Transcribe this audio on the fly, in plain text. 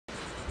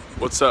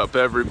What's up,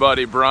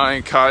 everybody?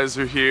 Brian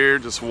Kaiser here,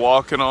 just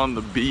walking on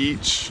the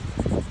beach.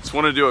 Just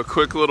want to do a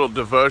quick little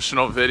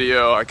devotional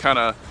video. I kind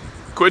of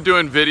quit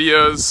doing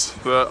videos,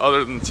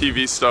 other than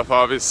TV stuff,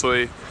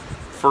 obviously,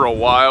 for a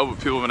while, but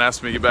people have been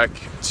asking me to get back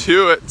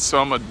to it, so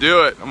I'm gonna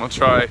do it. I'm gonna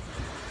try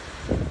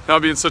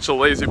not being such a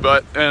lazy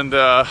butt and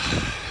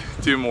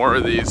do more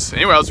of these.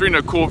 Anyway, I was reading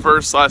a cool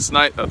verse last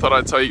night that I thought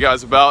I'd tell you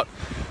guys about.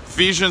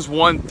 Ephesians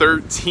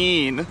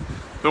 1:13,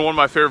 been one of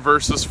my favorite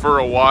verses for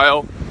a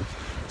while.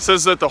 It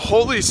says that the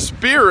Holy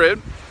Spirit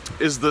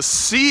is the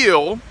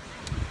seal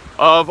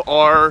of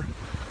our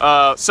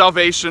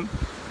salvation,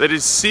 that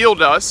has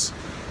sealed us.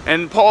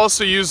 And Paul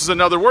also uses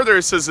another word there.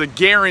 He says a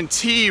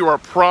guarantee or a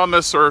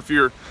promise, or if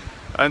you're,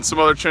 in some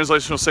other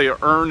translation will say an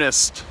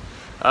earnest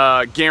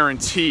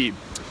guarantee.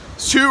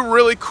 Two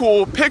really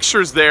cool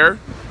pictures there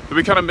that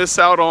we kind of miss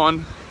out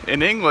on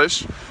in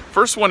English.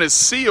 First one is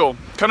seal.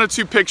 Kind of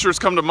two pictures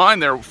come to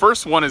mind there.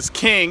 First one is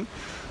king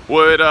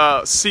would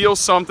seal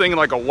something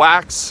like a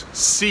wax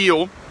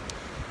seal,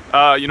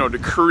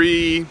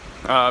 decree,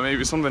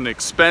 maybe something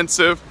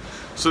expensive.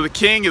 So the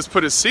king has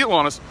put his seal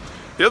on us.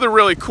 The other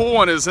really cool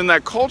one is in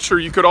that culture,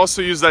 you could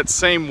also use that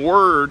same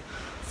word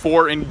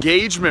for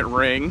engagement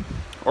ring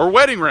or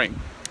wedding ring.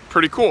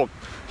 Pretty cool.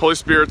 Holy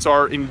Spirit's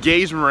our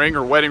engagement ring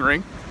or wedding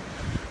ring.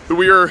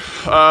 We are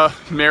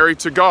married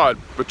to God,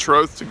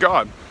 betrothed to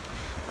God,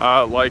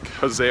 like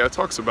Hosea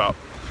talks about.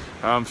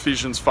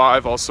 Ephesians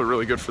 5, also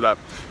really good for that.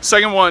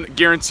 Second one,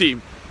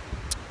 guarantee.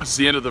 It's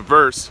the end of the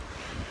verse.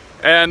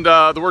 And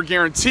the word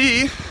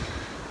guarantee,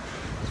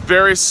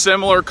 very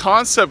similar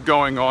concept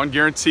going on.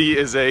 Guarantee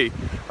is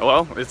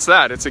it's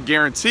a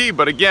guarantee.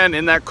 But again,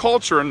 in that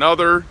culture,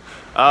 another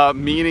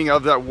meaning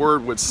of that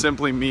word would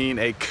simply mean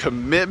a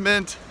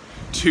commitment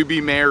to be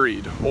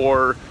married,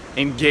 or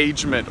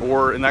engagement,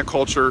 or in that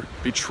culture,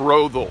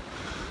 betrothal.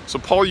 So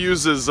Paul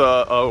uses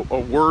a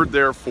word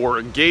there for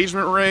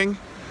engagement ring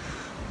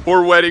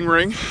or wedding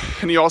ring,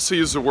 and he also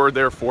uses a word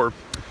there for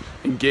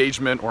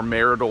engagement or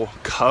marital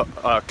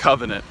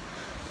covenant.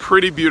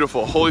 Pretty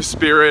beautiful. Holy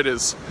Spirit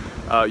is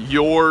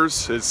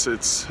yours.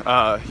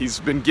 He's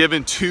been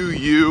given to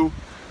you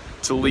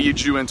to lead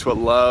you into a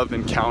love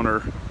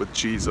encounter with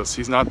Jesus.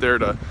 He's not there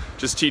to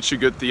just teach you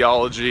good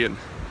theology and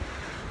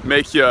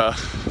make you a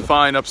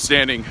fine,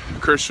 upstanding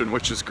Christian,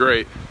 which is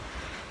great,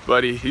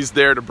 but he's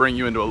there to bring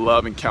you into a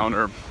love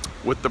encounter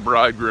with the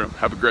bridegroom.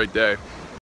 Have a great day.